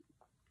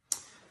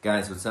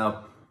Guys, what's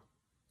up?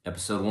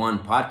 Episode 1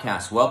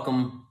 podcast.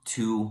 Welcome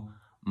to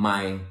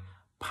my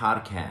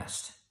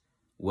podcast.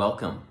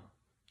 Welcome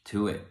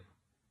to it.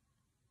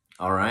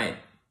 All right.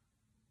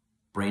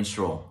 Brain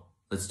stroll.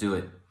 Let's do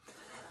it.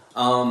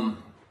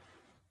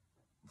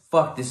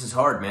 Fuck, this is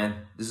hard, man.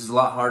 This is a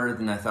lot harder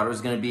than I thought it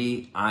was going to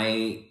be.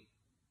 I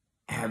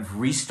have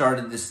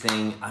restarted this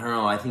thing, I don't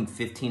know, I think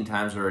 15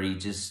 times already,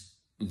 just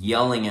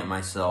yelling at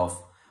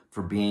myself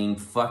for being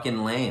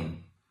fucking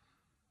lame.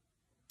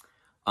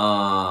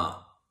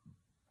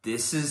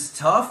 This is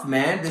tough,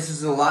 man. This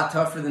is a lot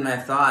tougher than I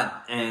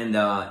thought. And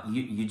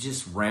you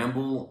just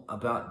ramble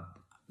about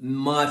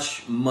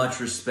much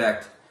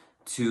respect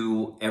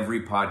to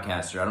every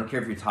podcaster. I don't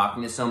care if you're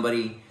talking to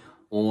somebody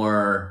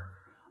or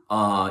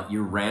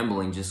you're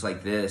rambling just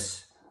like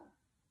this.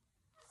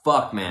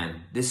 Fuck,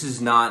 man. I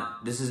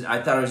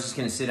thought I was just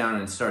going to sit down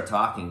and start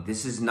talking.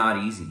 This is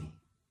not easy.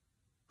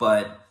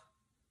 But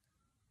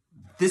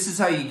this is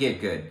how you get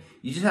good.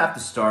 You just have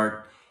to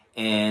start.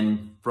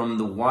 And from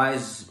the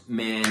wise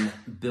man,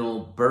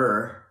 Bill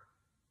Burr,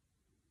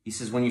 he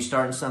says, when you're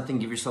starting something,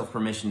 give yourself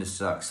permission to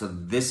suck. So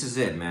this is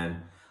it,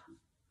 man.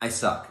 I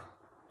suck.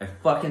 I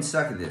fucking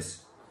suck at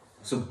this.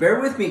 So bear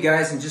with me,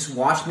 guys, and just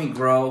watch me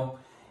grow.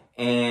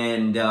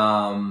 And,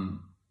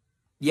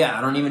 yeah,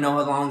 I don't even know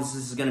how long this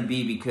is going to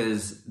be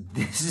because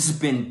this has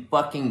been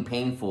fucking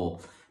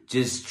painful.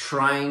 Just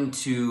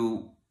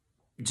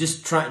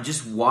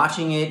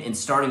watching it and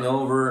starting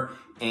over.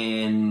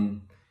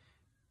 And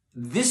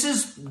this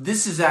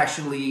is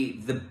actually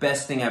the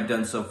best thing I've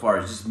done so far.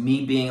 It's just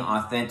me being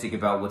authentic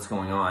about what's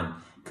going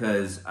on.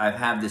 Because I've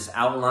had this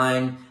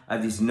outline, I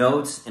have these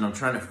notes, and I'm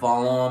trying to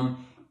follow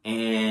them.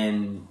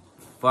 And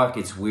fuck,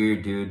 it's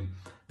weird, dude.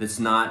 That's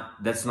not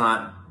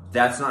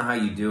how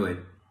you do it.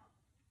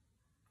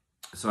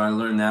 So I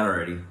learned that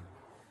already.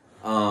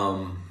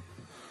 All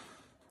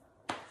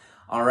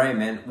right,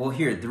 man. Well,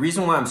 here, the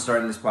reason why I'm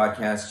starting this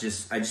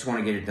podcast, I just want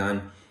to get it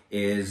done,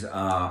 is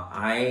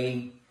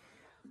I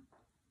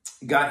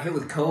got hit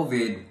with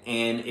COVID,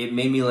 and it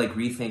made me like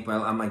rethink.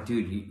 I'm like,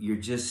 dude,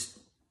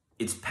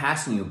 it's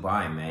passing you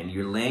by, man.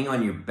 You're laying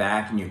on your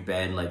back in your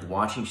bed, like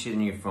watching shit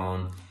on your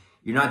phone.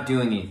 You're not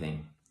doing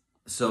anything.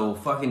 So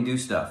fucking do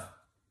stuff.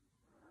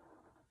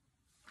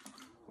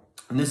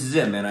 And this is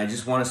it, man. I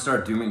just want to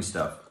start doing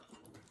stuff.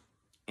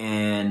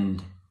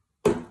 And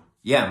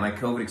yeah, my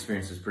COVID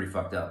experience was pretty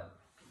fucked up.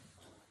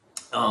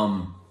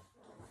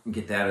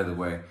 Get that out of the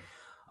way.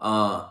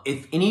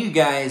 If any of you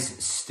guys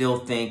still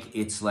think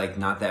it's like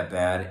not that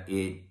bad,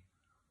 it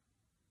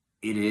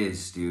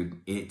is,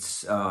 dude.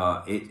 It's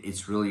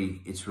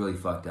really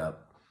fucked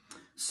up.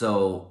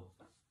 So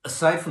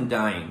aside from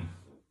dying,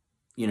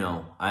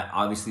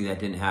 obviously that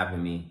didn't happen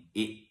to me.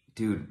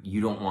 Dude, you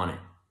don't want it.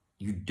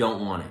 You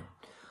don't want it.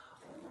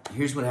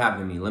 Here's what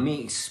happened to me. Let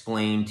me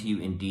explain to you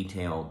in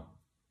detail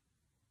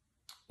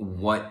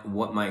what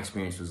my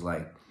experience was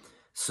like.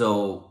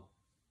 So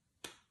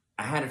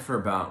I had it for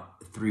about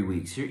 3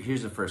 weeks.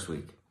 Here's the first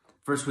week.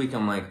 First week,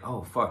 I'm like,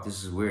 oh fuck,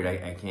 this is weird.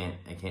 I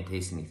can't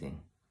taste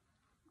anything.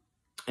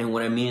 And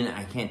what I mean,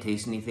 I can't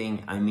taste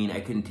anything, I mean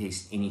I couldn't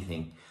taste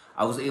anything.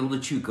 I was able to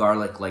chew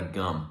garlic like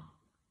gum.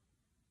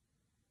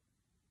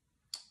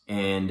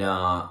 And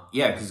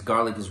yeah, because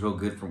garlic is real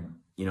good for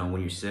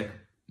when you're sick.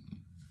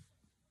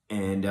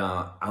 And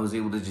I was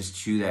able to just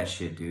chew that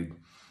shit, dude.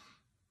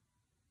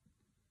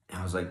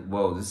 I was like,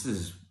 whoa, this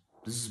is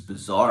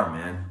bizarre,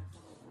 man.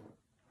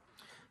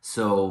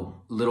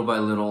 So little by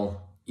little,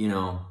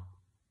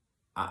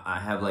 I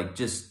have like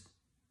just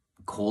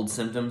cold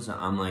symptoms.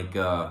 I'm like,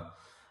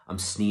 I'm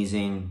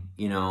sneezing,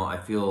 I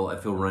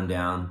feel run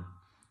down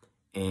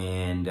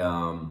and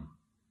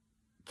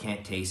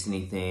can't taste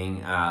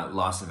anything,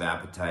 loss of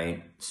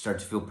appetite, start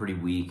to feel pretty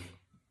weak,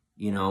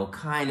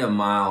 kind of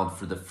mild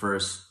for the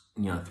first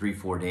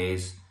 3-4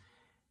 days,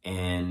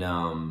 and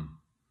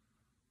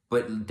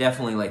but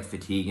definitely like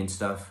fatigue and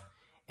stuff,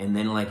 and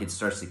then like it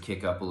starts to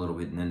kick up a little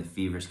bit, and then the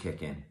fevers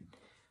kick in.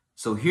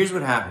 So here's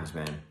what happens,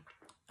 man.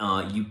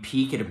 You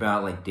peak at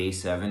about like day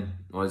 7.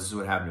 Well, this is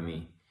what happened to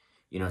me.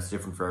 It's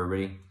different for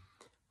everybody.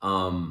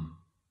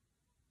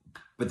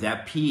 But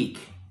that peak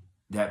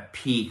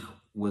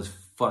was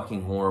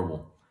fucking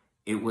horrible.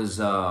 It was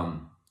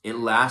it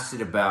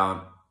lasted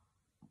about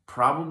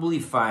probably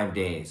 5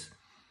 days.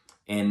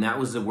 And that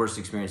was the worst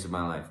experience of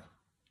my life.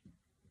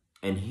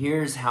 And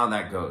here's how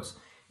that goes.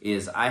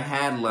 Is I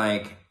had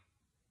like,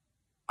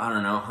 I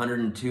don't know,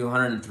 102,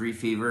 103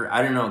 fever.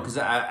 I don't know, because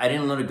I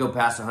didn't let it go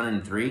past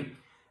 103.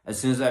 As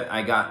soon as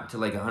I got to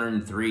like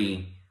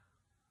 103,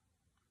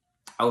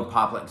 I would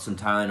pop like some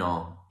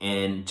Tylenol.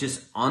 And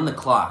just on the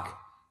clock,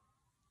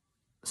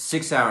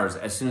 6 hours,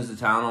 as soon as the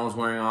Tylenol was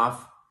wearing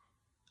off,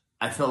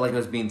 I felt like I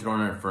was being thrown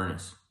in a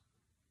furnace.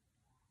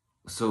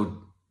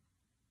 So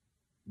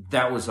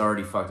that was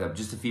already fucked up,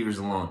 just the fevers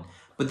alone.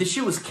 But this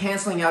shit was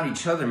canceling out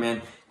each other,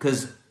 man,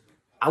 because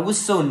I was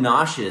so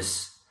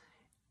nauseous,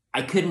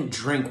 I couldn't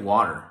drink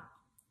water.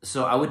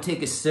 So I would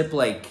take a sip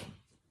like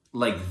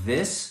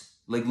this,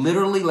 like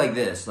literally like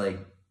this, like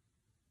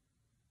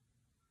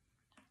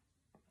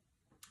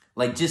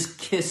Like, just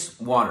kiss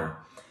water.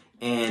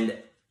 And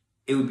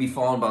it would be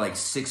followed by like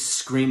 6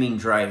 screaming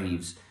dry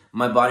heaves.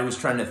 My body was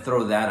trying to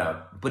throw that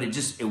up, but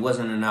it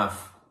wasn't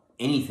enough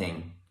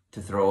anything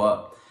to throw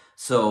up.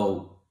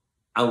 So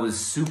I was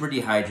super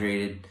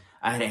dehydrated.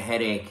 I had a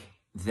headache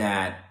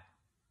that,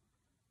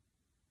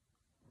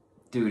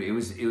 dude, it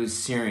was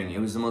searing. It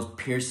was the most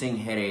piercing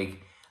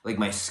headache. Like,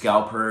 my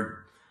scalp hurt.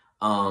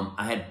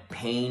 I had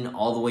pain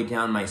all the way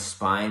down my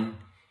spine.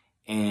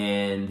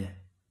 And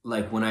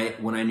like, when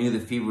I knew the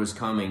fever was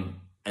coming,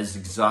 as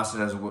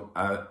exhausted as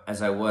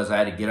I was, I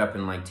had to get up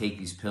and like take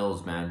these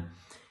pills, man.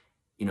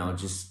 You know,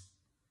 just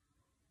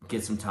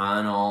get some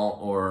Tylenol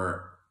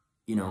or,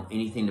 you know,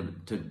 anything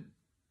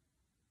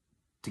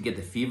to get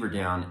the fever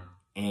down.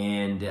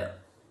 And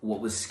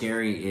what was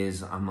scary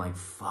is I'm like,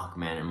 fuck,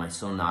 man, am I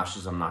so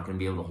nauseous I'm not going to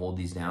be able to hold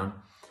these down?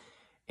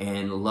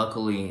 And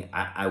luckily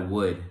I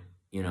would,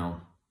 you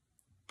know,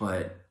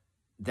 but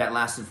that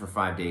lasted for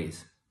 5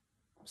 days.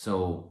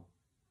 So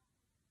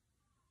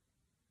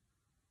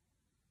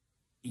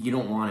you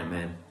don't want it,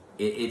 man.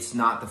 It's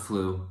not the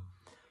flu.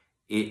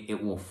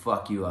 It will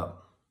fuck you up.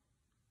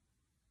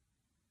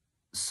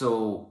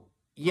 So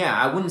yeah,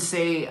 I wouldn't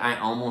say I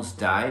almost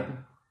died.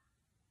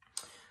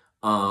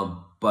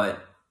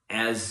 But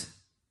as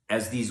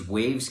these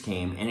waves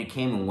came, and it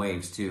came in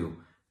waves too,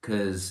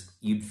 because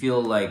you'd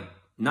feel like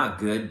not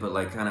good, but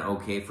like kind of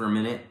okay for a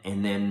minute,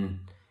 and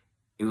then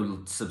it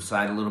would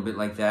subside a little bit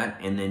like that,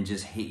 and then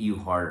just hit you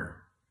harder.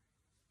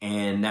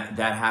 And that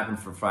happened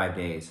for 5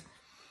 days.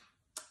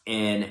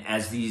 And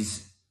as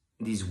these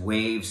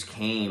waves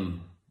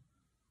came,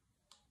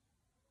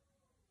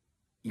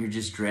 you're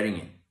just dreading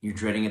it. You're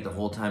dreading it the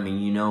whole time,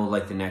 and you know,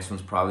 like, the next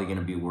one's probably going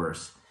to be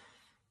worse.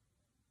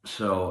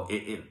 So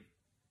it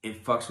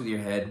fucks with your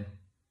head.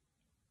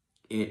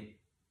 It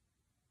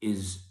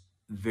is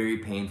very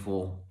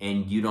painful,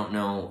 and you don't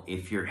know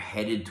if you're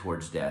headed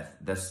towards death.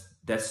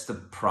 That's the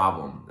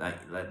problem.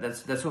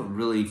 That's what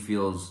really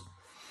feels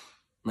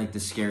like the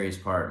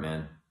scariest part,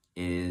 man,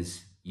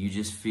 is you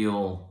just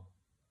feel,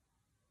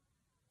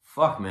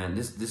 fuck, man,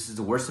 this is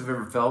the worst I've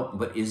ever felt,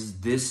 but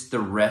is this the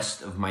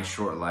rest of my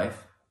short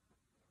life?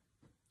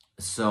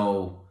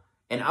 So,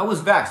 and I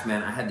was vaxxed,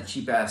 man. I had the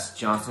cheap ass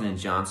Johnson &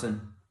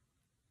 Johnson.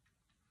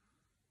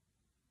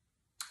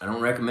 I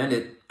don't recommend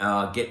it.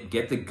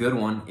 Get the good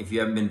one if you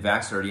haven't been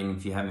vaxxed already, and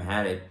if you haven't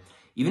had it.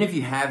 Even if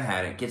you have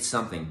had it, get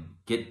something.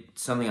 Get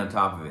something on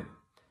top of it.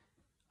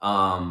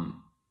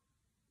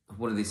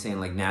 What are they saying?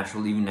 Like,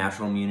 natural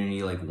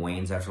immunity like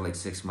wanes after like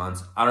 6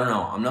 months. I don't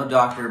know. I'm no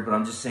doctor, but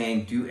I'm just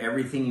saying, do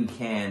everything you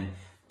can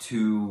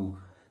to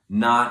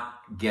not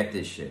get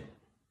this shit.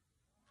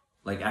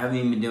 Like, I haven't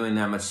even been doing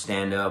that much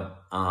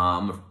stand-up.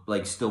 I'm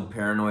like still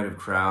paranoid of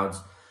crowds.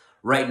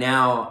 Right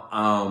now,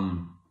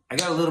 I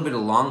got a little bit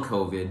of long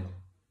COVID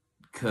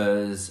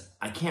because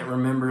I can't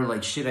remember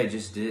like shit I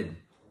just did.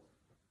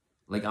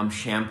 Like, I'm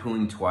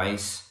shampooing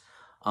twice.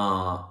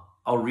 I'll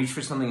reach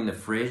for something in the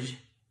fridge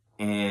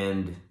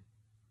and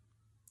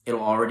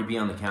it'll already be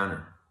on the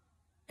counter.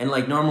 And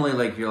like, normally,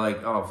 like, you're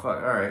like, oh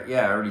fuck, all right,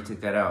 yeah, I already took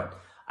that out.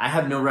 I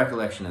have no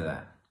recollection of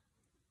that.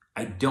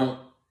 I don't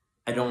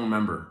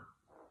remember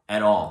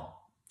at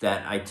all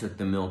that I took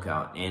the milk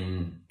out,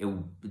 and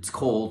it's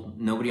cold.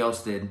 Nobody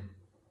else did.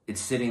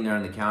 It's sitting there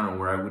on the counter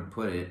where I would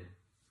put it.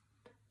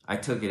 I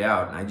took it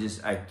out, and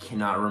I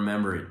cannot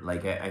remember it.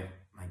 Like,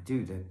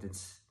 dude,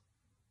 that's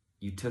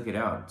you took it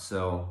out.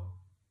 So,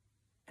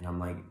 and I'm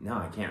like, no,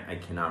 I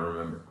cannot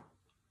remember.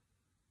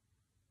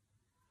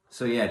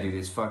 So yeah, dude,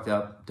 it's fucked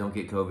up. Don't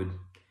get COVID.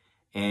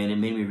 And it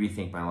made me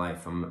rethink my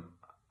life.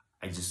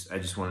 I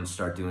just want to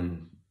start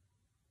doing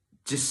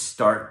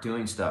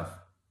stuff.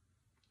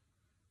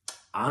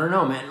 I don't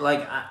know, man.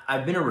 Like,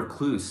 I've been a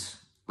recluse,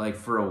 like,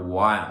 for a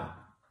while.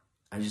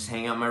 I just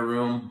hang out in my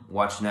room,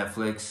 watch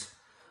Netflix,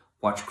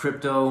 watch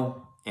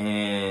crypto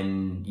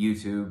and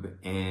YouTube,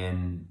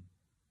 and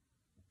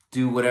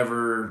do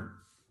whatever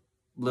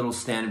little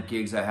stand-up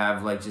gigs I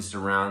have, like, just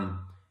around.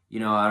 You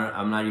know,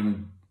 I'm not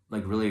even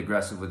like really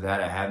aggressive with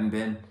that. I haven't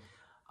been.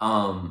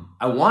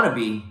 I want to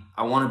be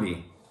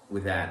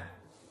with that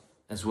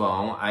as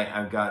well.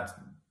 I've got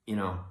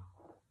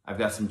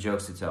some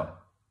jokes to tell.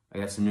 I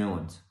got some new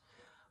ones,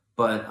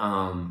 but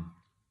I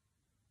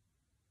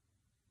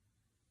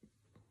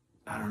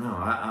don't know.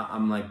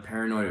 I'm like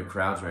paranoid of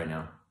crowds right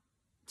now.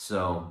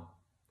 So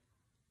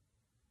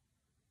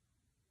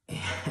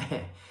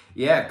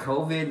yeah,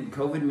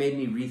 COVID made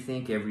me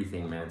rethink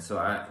everything, man. So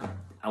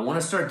I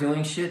want to start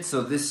doing shit.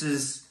 So this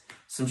is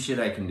some shit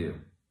I can do.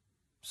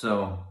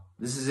 So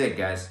this is it,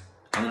 guys.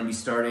 I'm going to be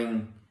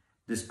starting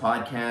this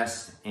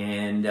podcast,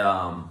 and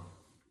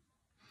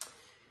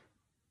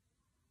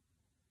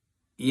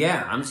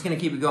yeah, I'm just going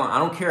to keep it going. I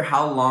don't care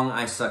how long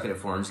I suck at it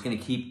for. I'm just going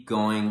to keep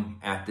going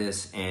at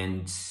this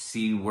and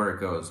see where it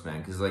goes, man.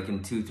 Because like in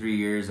 2-3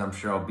 years, I'm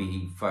sure I'll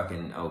be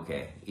fucking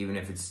okay, even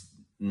if it's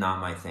not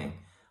my thing.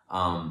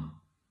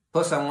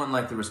 Plus, I want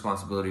like the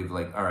responsibility of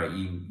like, all right,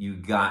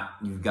 you've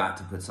got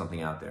to put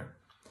something out there.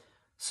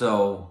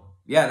 So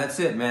yeah, that's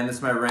it, man.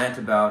 That's my rant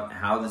about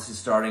how this is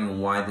starting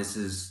and why this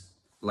is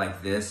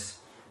like this.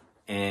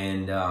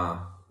 And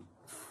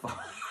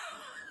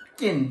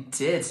fucking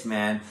tits,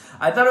 man.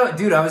 I thought,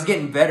 dude, I was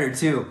getting better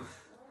too.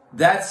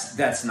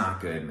 That's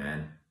not good,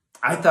 man.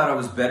 I thought I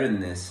was better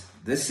than this.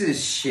 This is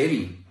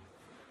shitty.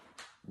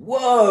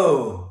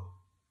 Whoa.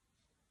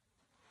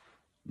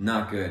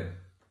 Not good.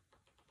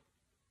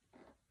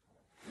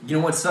 You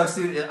know what sucks,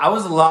 dude? I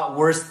was a lot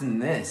worse than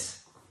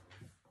this.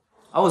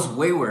 I was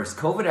way worse.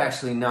 COVID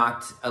actually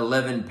knocked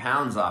 11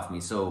 pounds off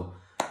me. So,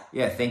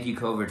 yeah, thank you,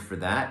 COVID, for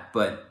that.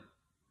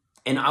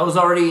 And I was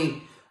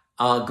already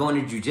going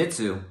to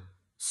jiu-jitsu.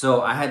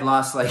 So I had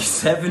lost like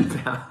 7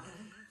 pounds.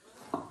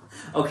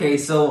 Okay,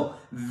 so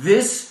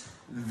this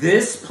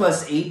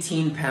plus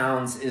 18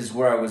 pounds is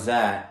where I was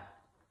at.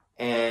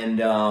 And,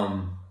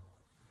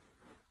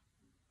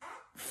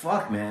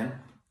 fuck, man.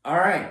 All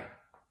right.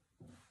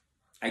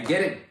 I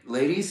get it,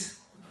 ladies.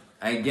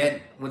 I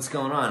get what's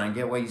going on. I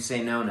get why you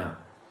say no now.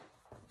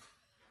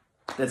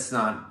 That's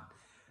not...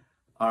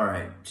 All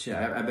right. Shit,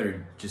 I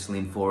better just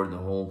lean forward the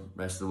whole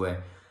rest of the way.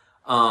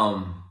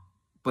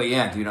 But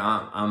yeah, dude,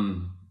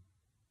 I'm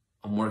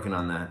working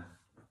on that.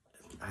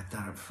 I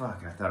thought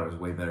it was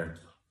way better.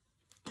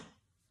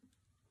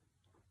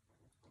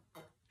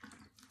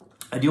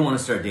 I do want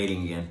to start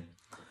dating again.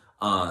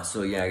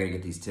 So yeah, I gotta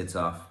get these tits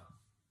off.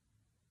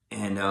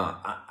 And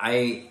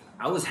I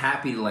was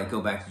happy to like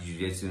go back to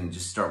jiu-jitsu and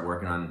just start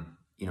working on,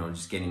 you know,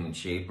 just getting in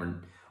shape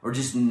or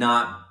just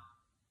not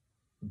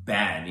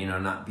bad, you know,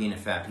 not being a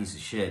fat piece of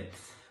shit.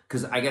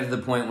 Cause I got to the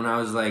point when I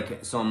was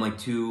like, so I'm like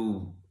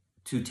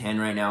 210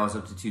 right now. I was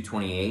up to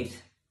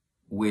 228,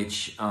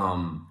 which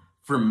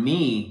for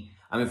me,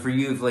 I mean, for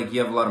you, if like you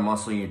have a lot of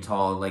muscle and you're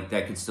tall, like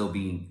that could still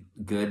be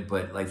good.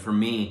 But like for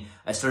me,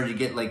 I started to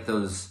get like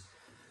those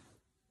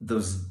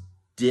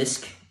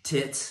disc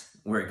tits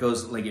where it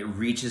goes, like it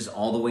reaches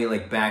all the way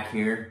like back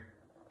here.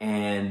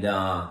 And,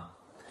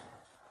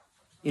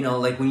 you know,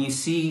 like when you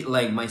see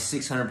like my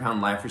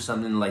 600-pound life or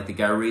something, like the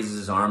guy raises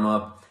his arm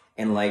up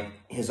and like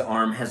his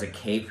arm has a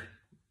cape.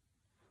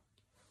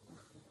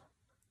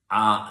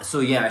 So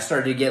yeah, I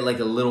started to get like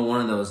a little one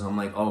of those. I'm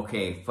like,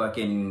 okay,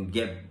 fucking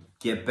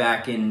get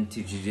back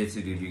into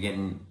jiu-jitsu, dude.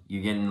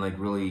 You're getting like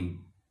really,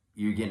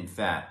 you're getting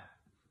fat,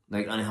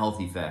 like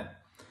unhealthy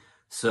fat.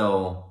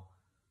 So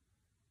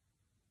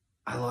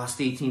I lost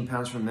 18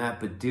 pounds from that,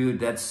 but dude,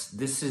 this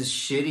is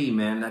shitty,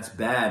 man. That's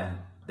bad.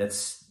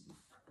 That's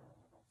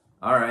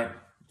all right.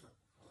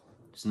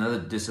 It's another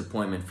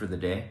disappointment for the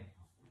day.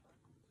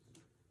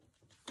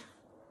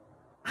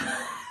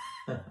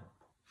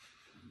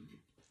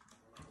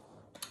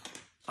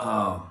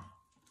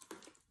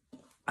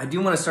 I do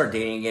want to start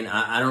dating again.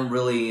 I don't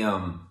really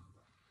want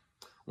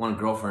a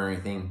girlfriend or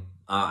anything.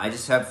 I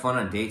just have fun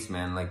on dates,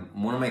 man. Like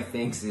one of my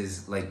things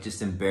is like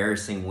just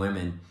embarrassing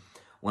women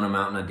when I'm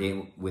out on a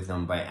date with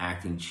them by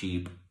acting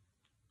cheap.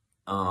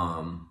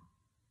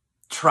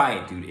 Try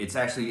it, dude.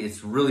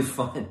 It's really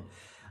fun.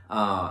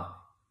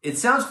 It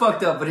sounds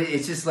fucked up, but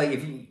it's just like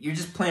if you're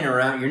just playing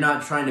around, you're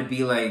not trying to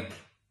be like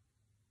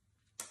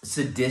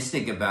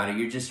sadistic about it.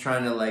 You're just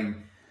trying to like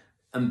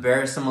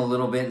embarrass them a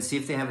little bit and see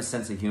if they have a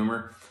sense of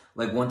humor.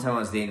 Like one time I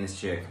was dating this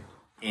chick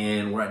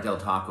and we're at Del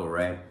Taco,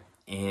 right?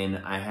 And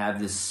I have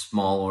this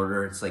small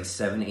order. It's like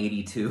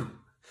 $7.82,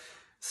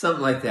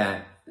 something like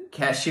that.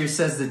 Cashier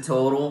says the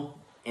total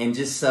and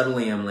just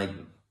suddenly I'm like,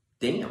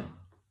 damn.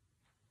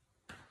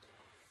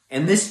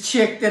 And this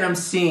chick that I'm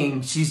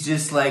seeing, she's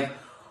just like,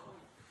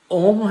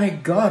 oh my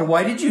God,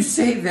 why did you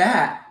say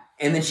that?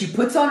 And then she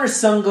puts on her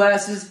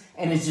sunglasses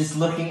and is just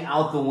looking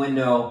out the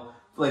window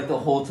like the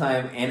whole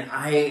time. And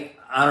I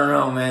don't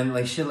know, man.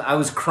 Like shit, I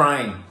was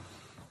crying.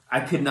 I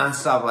could not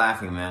stop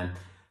laughing, man.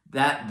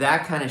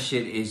 That kind of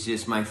shit is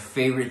just my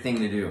favorite thing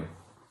to do.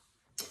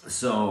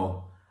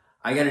 So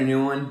I got a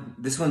new one.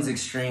 This one's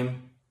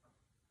extreme.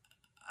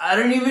 I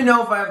don't even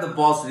know if I have the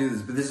balls to do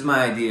this, but this is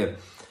my idea.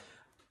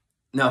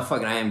 No,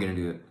 fuck it, I am gonna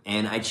do it.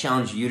 And I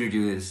challenge you to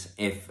do this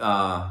if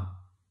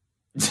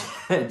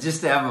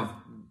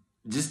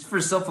just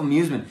for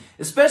self-amusement,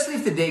 especially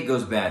if the date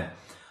goes bad.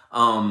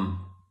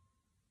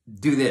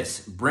 Do this.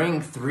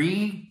 Bring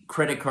 3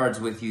 credit cards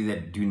with you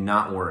that do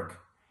not work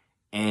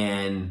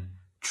and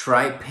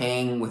try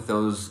paying with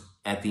those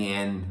at the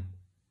end.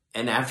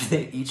 And after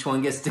each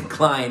one gets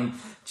declined,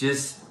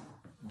 just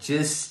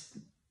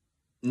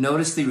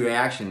notice the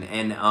reaction.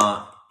 And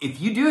if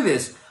you do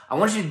this, I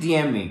want you to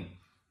DM me.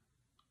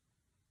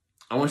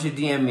 I want you to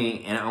DM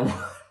me, and I want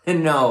to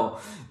know,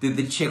 did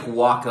the chick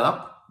walk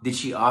up? Did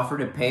she offer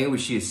to pay?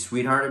 Was she a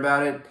sweetheart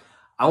about it?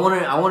 I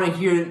want to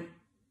hear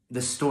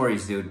the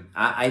stories, dude.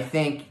 I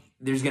think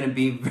there's gonna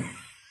be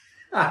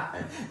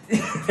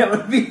that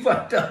would be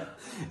fucked up.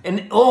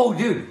 And oh,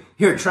 dude,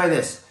 here, try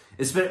this.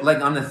 It's been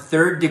like on the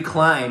 3rd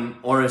decline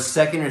or a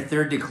 2nd or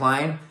 3rd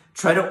decline,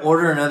 try to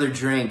order another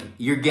drink.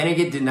 You're gonna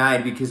get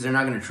denied because they're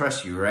not gonna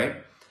trust you, right?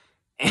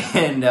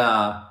 And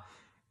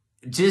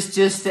just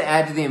to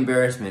add to the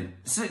embarrassment.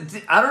 So,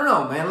 I don't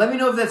know, man. Let me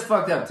know if that's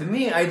fucked up. To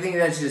me, I think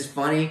that's just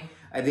funny.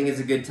 I think it's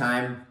a good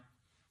time.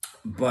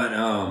 But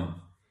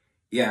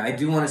yeah, I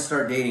do want to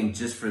start dating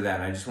just for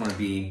that. I just want to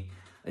be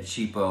a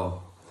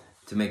cheapo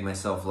to make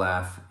myself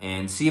laugh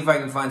and see if I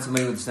can find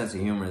somebody with a sense of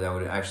humor that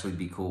would actually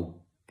be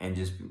cool and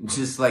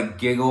just like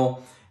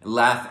giggle,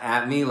 laugh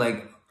at me,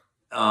 like,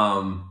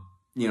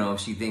 you know, if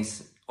she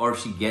thinks or if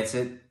she gets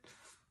it.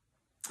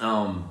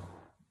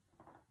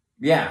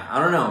 Yeah, I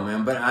don't know,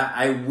 man, but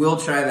I will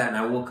try that and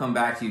I will come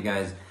back to you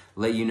guys,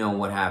 let you know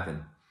what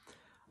happened.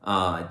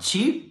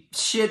 Cheap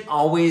shit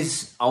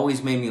always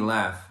made me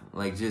laugh.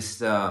 Like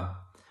just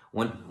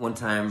one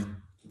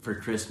time for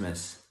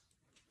Christmas.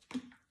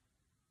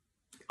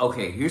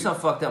 Okay, here's how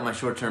fucked up my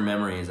short-term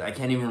memory is. I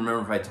can't even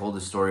remember if I told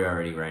the story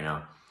already right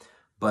now.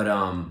 But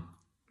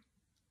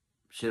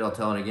shit, I'll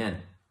tell it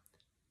again.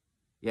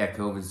 Yeah,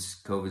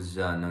 COVID's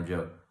no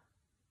joke.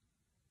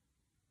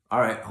 All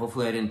right,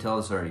 hopefully I didn't tell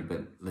this already,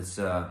 but let's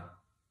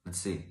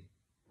see.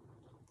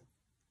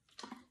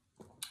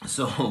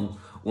 So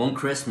one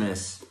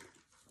Christmas,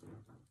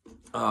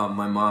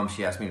 my mom,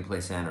 she asked me to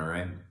play Santa,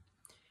 right?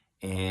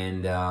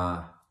 And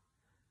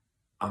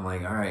I'm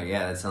like, all right,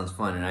 yeah, that sounds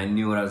fun. And I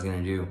knew what I was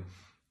gonna do.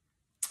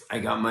 I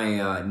got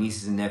my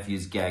nieces and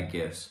nephews gag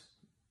gifts,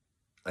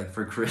 like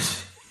for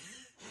Christmas.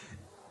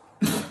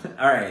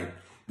 All right,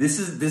 this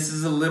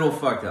is a little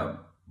fucked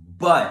up,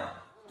 but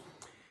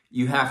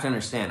you have to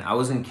understand, I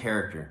was in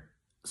character.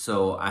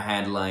 So I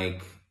had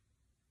like,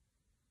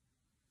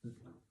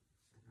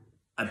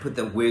 I put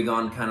the wig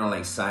on kind of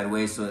like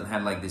sideways, so it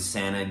had like this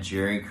Santa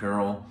Jerry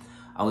curl.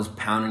 I was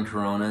pounding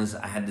Coronas.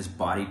 I had this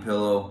body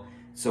pillow.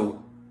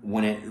 So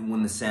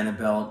when the Santa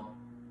belt,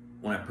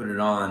 when I put it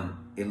on,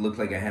 it looked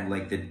like I had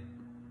like the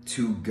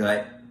two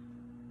gut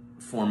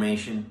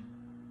formation.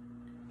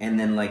 And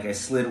then like I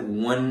slid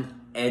one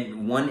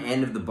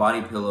end of the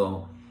body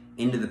pillow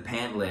into the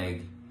pant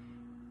leg.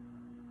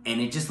 And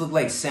it just looked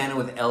like Santa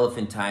with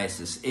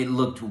elephantiasis. It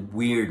looked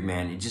weird,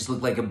 man. It just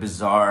looked like a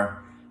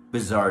bizarre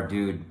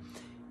dude.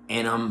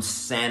 And I'm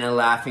Santa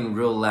laughing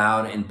real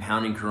loud and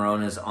pounding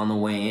Coronas on the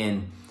way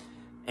in.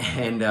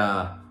 And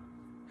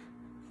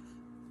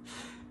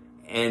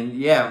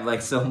yeah,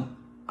 like, so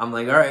I'm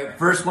like, all right,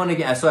 first one to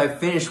get, so I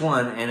finished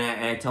one and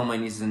I tell my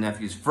nieces and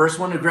nephews, first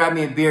one to grab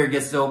me a beer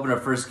gets to open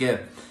our first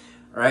gift.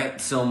 All right,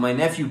 so my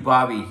nephew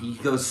Bobby, he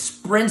goes,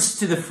 sprints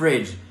to the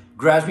fridge,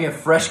 grabs me a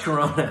fresh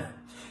Corona.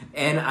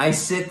 And I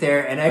sit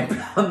there and I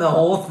pound the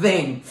whole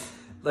thing.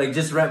 Like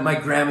just right, my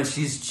grandma,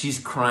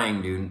 she's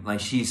crying, dude. Like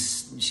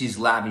she's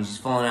laughing, she's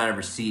falling out of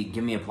her seat,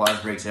 giving me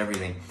applause breaks,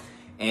 everything.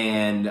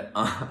 And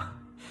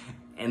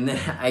then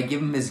I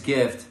give him his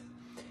gift,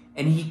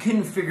 and he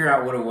couldn't figure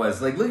out what it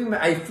was. Like, look at me,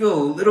 I feel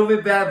a little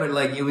bit bad, but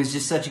like it was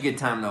just such a good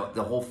time.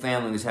 The whole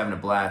family was having a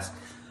blast.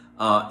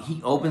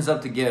 He opens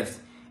up the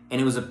gift,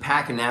 and it was a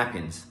pack of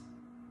napkins,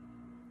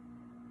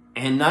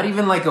 and not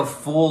even like a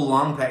full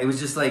long pack. It was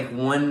just like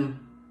one.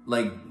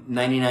 Like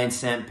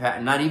 99-cent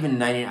pack, not even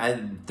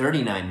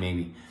 39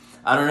 maybe.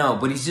 I don't know,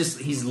 but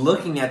he's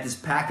looking at this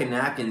pack of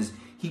napkins.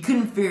 He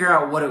couldn't figure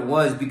out what it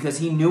was because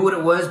he knew what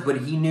it was,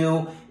 but he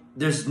knew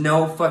there's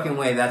no fucking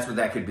way that's what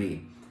that could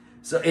be.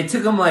 So it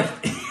took him like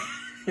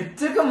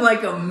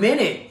a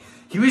minute.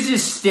 He was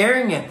just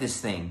staring at this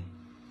thing.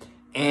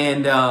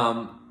 And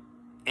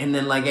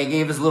then like I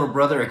gave his little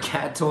brother a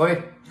cat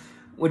toy,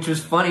 which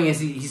was funny as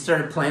he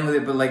started playing with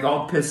it, but like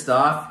all pissed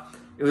off.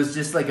 It was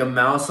just like a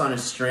mouse on a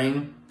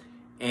string.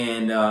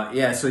 And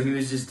yeah, so he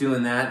was just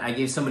doing that. I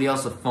gave somebody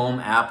else a foam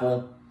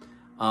apple.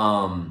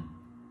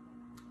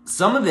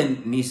 Some of the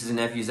nieces and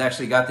nephews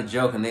actually got the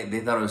joke and they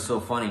thought it was so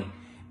funny.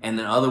 And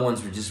then other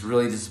ones were just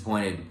really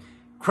disappointed.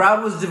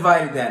 Crowd was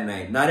divided that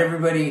night. Not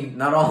everybody,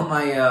 not all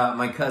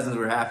my cousins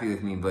were happy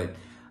with me, but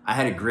I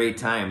had a great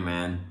time,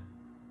 man.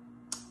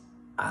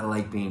 I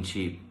like being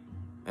cheap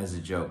as a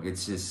joke.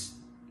 It's just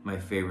my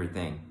favorite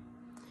thing.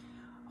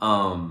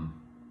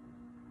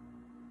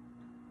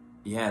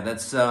 Yeah,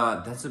 that's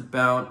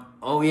about.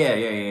 Oh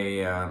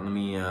yeah. Let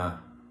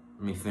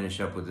me finish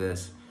up with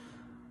this.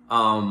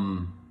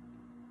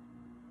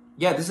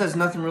 Yeah, this has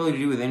nothing really to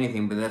do with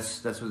anything, but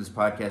that's what this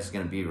podcast is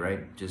gonna be,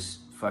 right? Just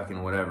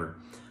fucking whatever.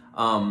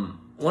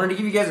 Wanted to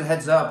give you guys a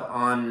heads up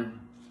on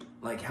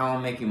like how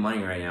I'm making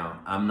money right now.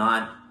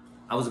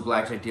 I was a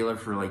blackjack dealer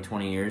for like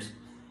 20 years,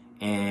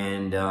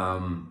 and I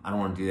don't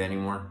want to do that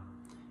anymore.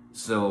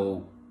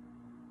 So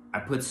I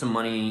put some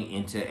money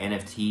into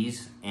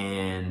NFTs,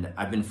 and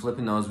I've been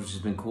flipping those, which has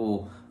been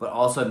cool. But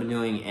also I've been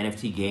doing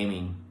NFT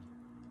gaming.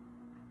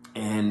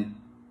 And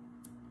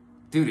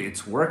dude,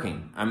 it's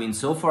working. I mean,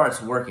 so far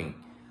it's working.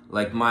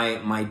 Like my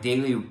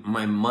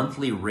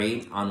monthly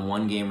rate on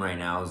one game right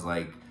now is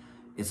like,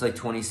 it's like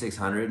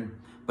 2,600.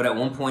 But at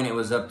one point it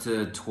was up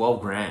to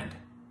 12 grand.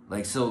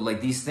 Like, so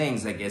like these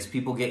things, like as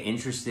people get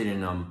interested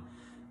in them,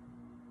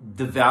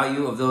 the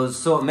value of those.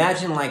 So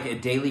imagine like a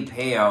daily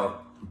payout,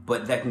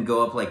 but that can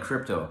go up like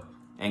crypto.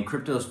 And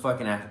crypto is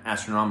fucking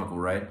astronomical,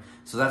 right?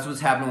 So that's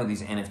what's happening with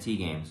these NFT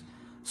games.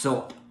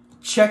 So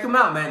check them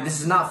out, man.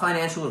 This is not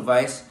financial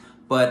advice,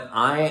 but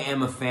I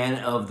am a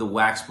fan of the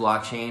Wax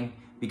blockchain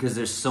because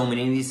there's so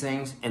many of these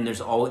things, and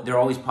they're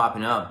always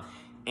popping up.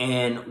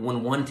 And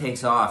when one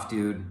takes off,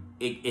 dude,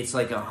 it's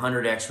like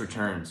 100x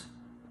returns,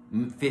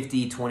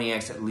 50,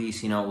 20x at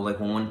least, you know, like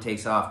when one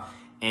takes off.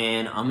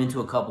 and I'm into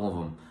a couple of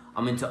them.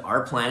 I'm into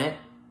Our Planet.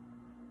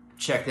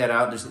 Check that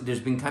out. There's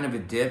been kind of a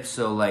dip,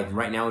 so like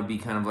right now would be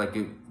kind of like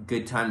a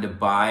good time to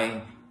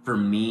buy for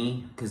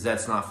me, because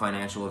that's not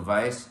financial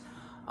advice.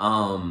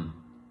 And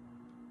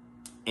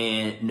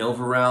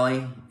Nova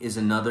Rally is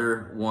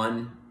another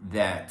one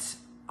that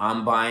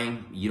I'm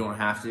buying. You don't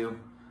have to,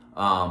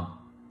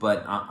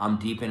 but I'm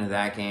deep into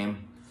that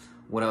game.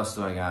 What else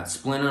do I got?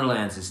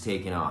 Splinterlands is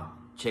taking off.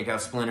 Check out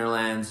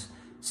Splinterlands.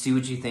 See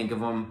what you think of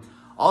them.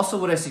 Also,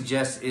 what I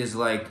suggest is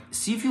like,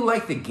 see if you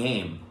like the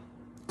game.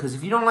 Because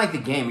if you don't like the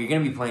game, you're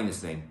going to be playing this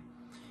thing.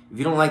 If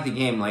you don't like the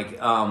game, like,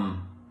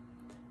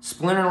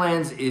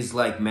 Splinterlands is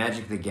like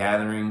Magic the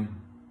Gathering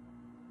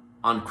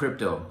on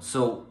crypto.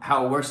 So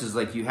how it works is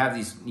like you have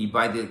these, you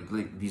buy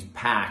these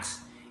packs,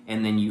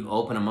 and then you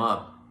open them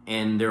up,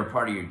 and they're a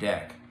part of your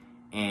deck.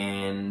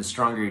 And the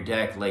stronger your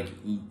deck, like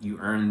you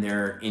earn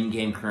their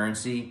in-game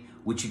currency,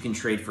 which you can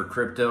trade for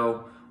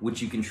crypto,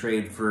 which you can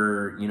trade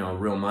for, you know,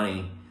 real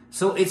money.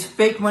 So it's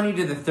fake money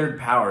to the third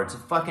power. It's a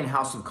fucking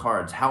house of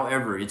cards.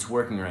 However, it's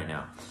working right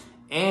now.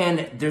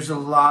 And there's a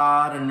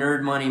lot of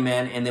nerd money,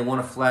 man, and they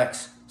want to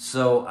flex.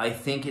 So I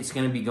think it's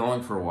going to be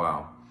going for a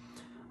while.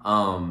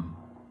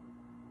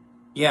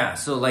 Yeah,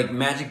 so like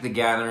Magic the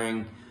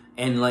Gathering,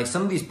 and like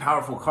some of these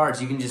powerful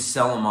cards, you can just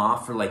sell them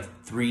off for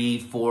like 3,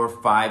 4,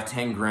 5,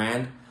 10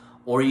 grand.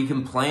 Or you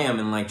can play them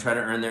and like try to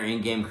earn their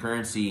in-game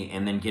currency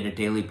and then get a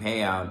daily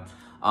payout.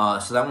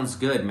 So that one's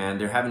good, man.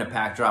 They're having a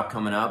pack drop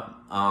coming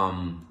up.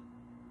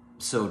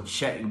 So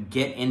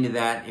get into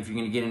that. If you're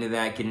going to get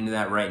into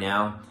that right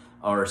now,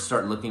 or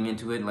start looking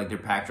into it. Like their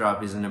pack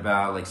drop isn't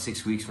about like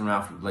 6 weeks from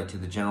now, like to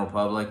the general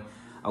public.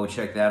 I would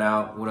check that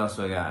out. What else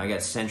do I got? I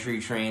got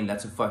Century Train.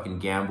 That's a fucking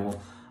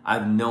gamble. I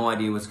have no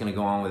idea what's going to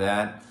go on with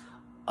that.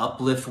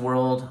 Uplift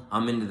World,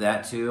 I'm into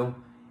that too.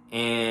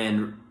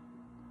 And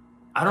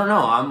I don't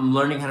know, I'm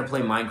learning how to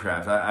play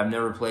Minecraft. I've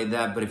never played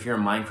that, but if you're a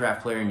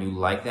Minecraft player and you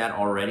like that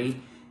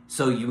already,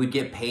 so you would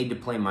get paid to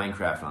play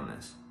Minecraft on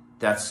this.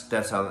 That's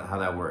how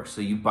that works.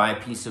 So you buy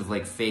a piece of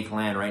like fake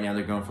land. Right now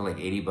they're going for like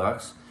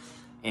 $80,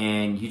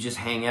 and you just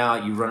hang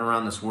out. You run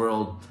around this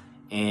world,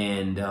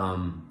 and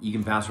you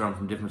can bounce around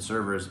from different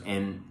servers.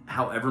 And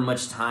however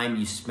much time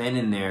you spend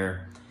in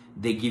there,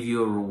 they give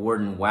you a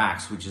reward in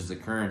wax, which is the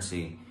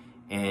currency.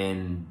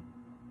 And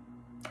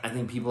I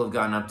think people have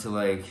gotten up to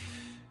like,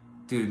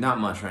 dude, not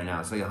much right now.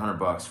 It's like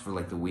 $100 for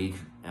like the week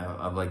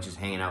of like just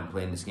hanging out and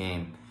playing this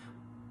game.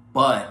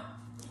 But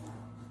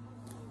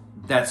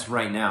that's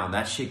right now.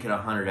 That shit could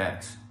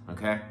 100x.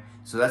 Okay,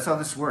 so that's how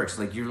this works.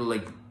 Like you're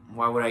like,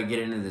 why would I get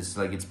into this?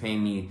 Like it's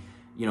paying me,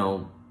 you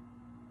know,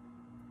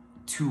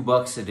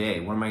 $2 a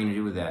day. What am I gonna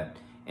do with that?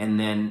 And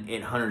then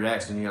it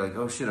 100x, and you're like,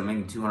 oh shit, I'm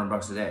making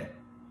 $200 a day.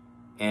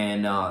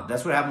 And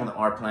that's what happened with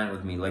Our Planet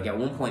with me. Like at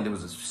one point there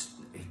was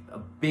a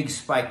big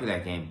spike with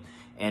that game,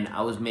 and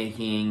I was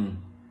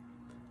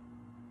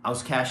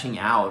cashing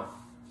out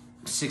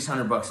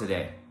 $600 a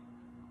day.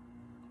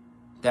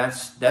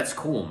 That's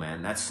cool,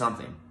 man. That's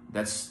something.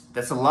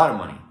 That's a lot of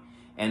money.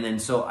 And then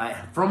so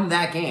from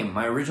that game,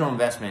 my original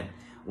investment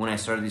when I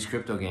started these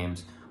crypto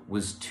games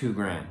was $2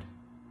 grand.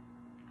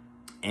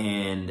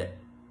 And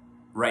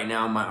right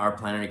now my Our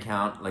Planet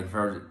account, like if I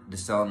were to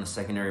sell in the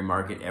secondary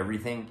market,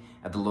 everything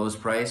at the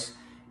lowest price,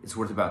 it's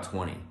worth about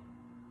 20.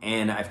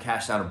 And I've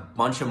cashed out a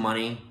bunch of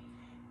money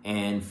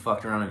and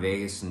fucked around in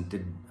Vegas and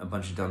did a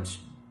bunch of dumb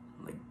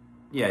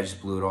I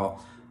just blew it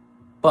all.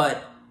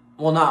 But,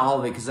 well, not all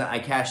of it, because I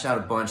cashed out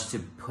a bunch to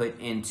put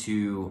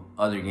into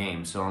other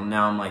games. So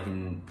now I'm like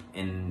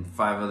in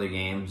 5 other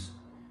games.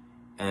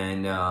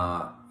 And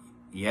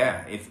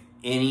yeah, if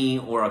any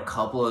or a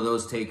couple of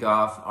those take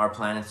off, Our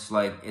Planet's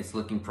like, it's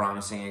looking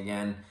promising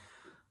again.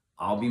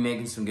 I'll be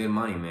making some good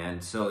money,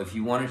 man. So if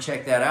you want to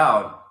check that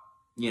out,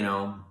 you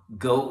know,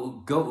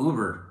 go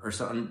Uber or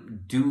something.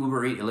 Do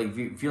Uber Eats. Like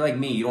if you're like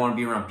me, you don't want to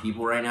be around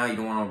people right now. You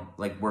don't want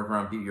to like work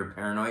around people. You're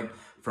paranoid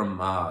from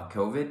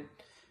COVID.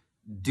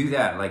 Do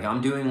that. Like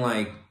I'm doing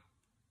like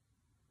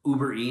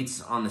Uber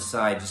Eats on the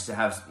side just to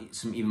have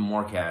some even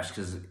more cash,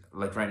 because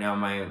like right now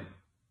my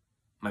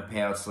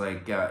payout's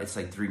like it's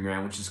like $3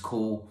 grand, which is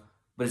cool,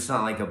 but it's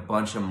not like a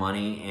bunch of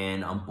money,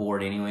 and I'm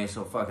bored anyway,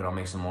 so fuck it, I'll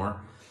make some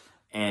more.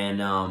 And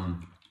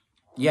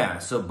yeah,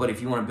 so but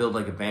if you want to build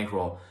like a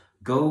bankroll,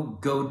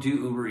 go do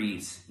Uber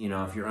Eats. You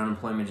know, if your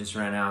unemployment just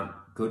ran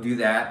out, go do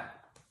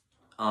that.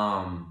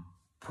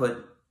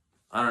 Put,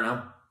 I don't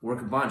know,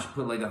 work a bunch,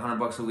 put like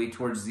 $100 a week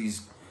towards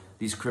these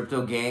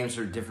crypto games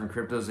or different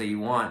cryptos that you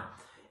want.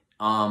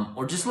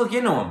 Or just look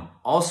into them.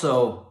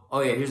 Also,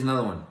 oh yeah, here's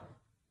another one.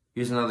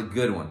 Here's another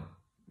good one.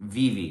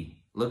 VV.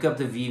 Look up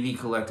the VV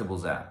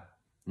Collectibles app.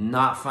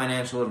 Not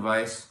financial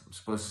advice. I'm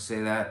supposed to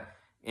say that,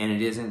 and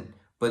it isn't.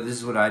 But this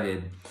is what I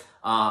did.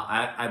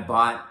 I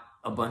bought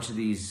a bunch of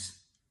these.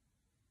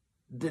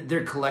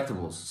 They're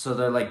collectibles, so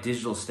they're like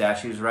digital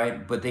statues,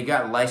 right? But they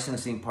got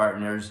licensing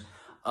partners,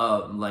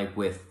 like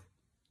with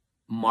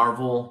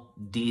Marvel,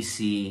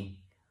 DC,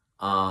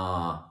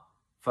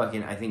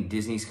 fucking, I think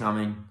Disney's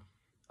coming.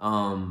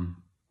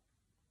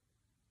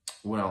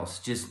 What else?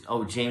 Just,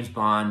 James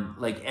Bond.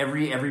 Like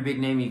every big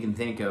name you can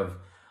think of.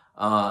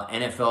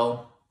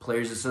 NFL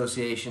Players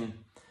Association.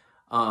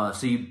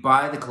 So you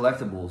buy the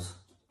collectibles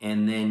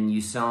and then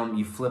you sell them,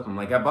 you flip them.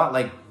 Like I bought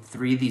like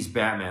 3 of these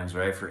Batmans,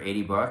 right, for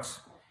 $80.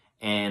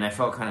 And I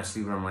felt kind of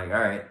stupid. I'm like, all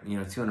right, you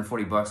know,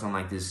 $240 on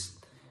like this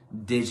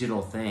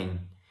digital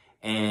thing.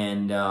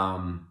 And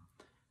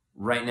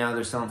right now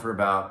they're selling for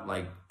about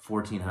like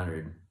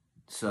 $1,400.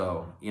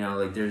 So, you know,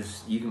 like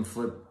you can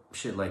flip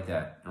shit like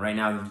that. And right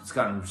now it's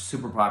gotten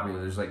super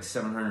popular. There's like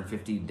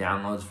 750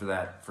 downloads for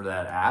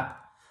that app.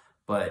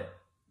 But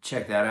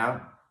check that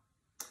out.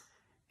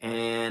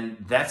 And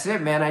that's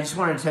it, man. I just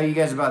wanted to tell you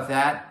guys about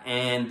that.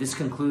 And this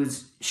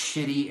concludes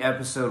Shitty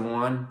episode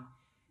 1.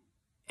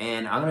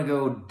 And I'm going to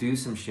go do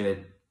some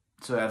shit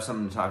so I have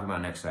something to talk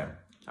about next time.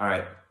 All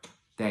right.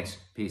 Thanks.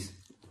 Peace.